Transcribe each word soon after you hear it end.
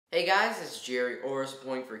Hey guys, it's Gerry, or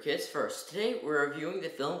Point for Kids First. Today we're reviewing the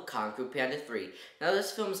film Kung Fu Panda 3. Now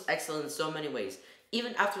this film is excellent in so many ways.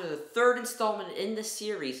 Even after the third installment in the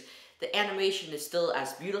series, the animation is still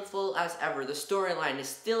as beautiful as ever, the storyline is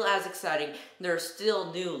still as exciting, and there are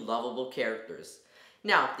still new lovable characters.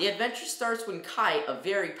 Now, the adventure starts when Kai, a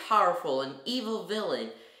very powerful and evil villain,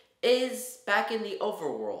 is back in the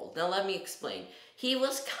overworld. Now let me explain. He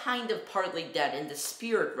was kind of partly dead in the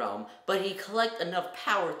spirit realm, but he collected enough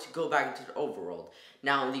power to go back into the overworld.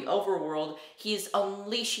 Now in the overworld, he is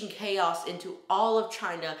unleashing chaos into all of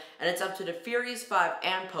China, and it's up to the Furious 5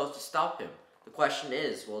 and Post to stop him. The question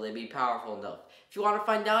is, will they be powerful enough? If you want to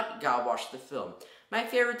find out, you gotta watch the film. My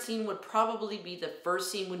favorite scene would probably be the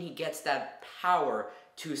first scene when he gets that power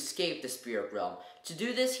to escape the spirit realm. To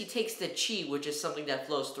do this, he takes the chi, which is something that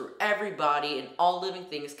flows through every body and all living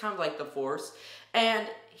things, kind of like the Force, and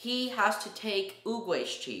he has to take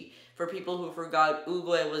Oogway's chi. For people who forgot,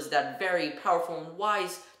 Oogway was that very powerful and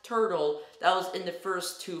wise turtle that was in the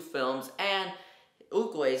first two films, and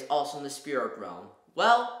Oogway is also in the spirit realm.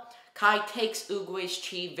 Well, Kai takes Oogway's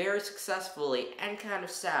chi very successfully and kind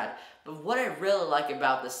of sad, but what I really like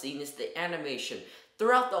about this scene is the animation.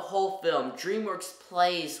 Throughout the whole film, DreamWorks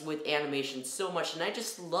plays with animation so much, and I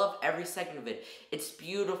just love every second of it. It's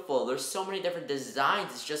beautiful, there's so many different designs,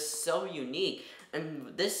 it's just so unique,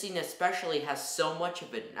 and this scene especially has so much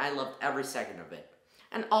of it, and I loved every second of it.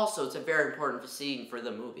 And also, it's a very important scene for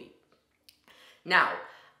the movie. Now,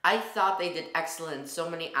 I thought they did excellent in so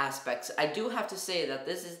many aspects. I do have to say that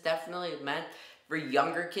this is definitely meant for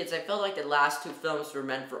younger kids. I felt like the last two films were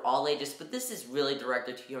meant for all ages, but this is really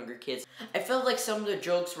directed to younger kids. I felt like some of the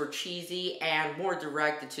jokes were cheesy and more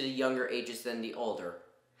directed to the younger ages than the older.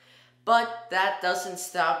 But that doesn't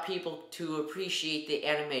stop people to appreciate the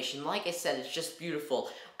animation. Like I said, it's just beautiful.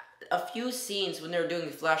 A few scenes when they were doing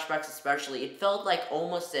the flashbacks especially, it felt like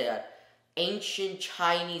almost a ancient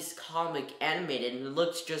Chinese comic animated, and it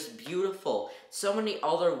looks just beautiful. So many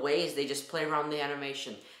other ways they just play around the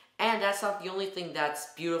animation. And that's not the only thing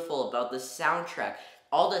that's beautiful about the soundtrack.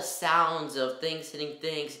 All the sounds of things hitting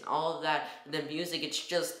things and all of that, and the music, it's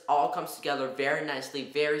just all comes together very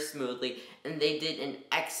nicely, very smoothly, and they did an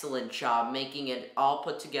excellent job making it all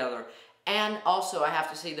put together. And also, I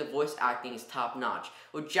have to say the voice acting is top notch.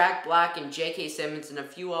 With Jack Black and J.K. Simmons and a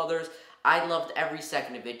few others, I loved every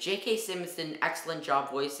second of it. J.K. Simmons did an excellent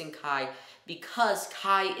job voicing Kai because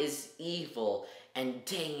Kai is evil and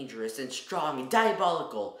dangerous and strong and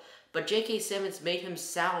diabolical. But J.K. Simmons made him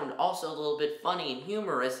sound also a little bit funny and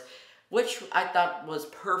humorous, which I thought was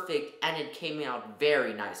perfect, and it came out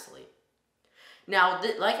very nicely. Now,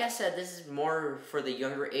 like I said, this is more for the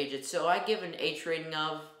younger ages, so I give an age rating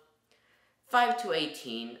of 5 to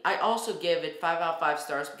 18. I also give it 5 out of 5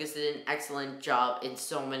 stars because it did an excellent job in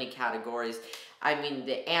so many categories. I mean,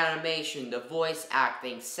 the animation, the voice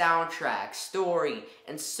acting, soundtrack, story,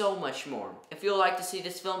 and so much more. If you would like to see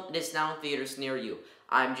this film, it is now in theaters near you.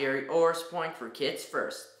 I'm Gerry, Point for Kids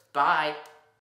First. Bye!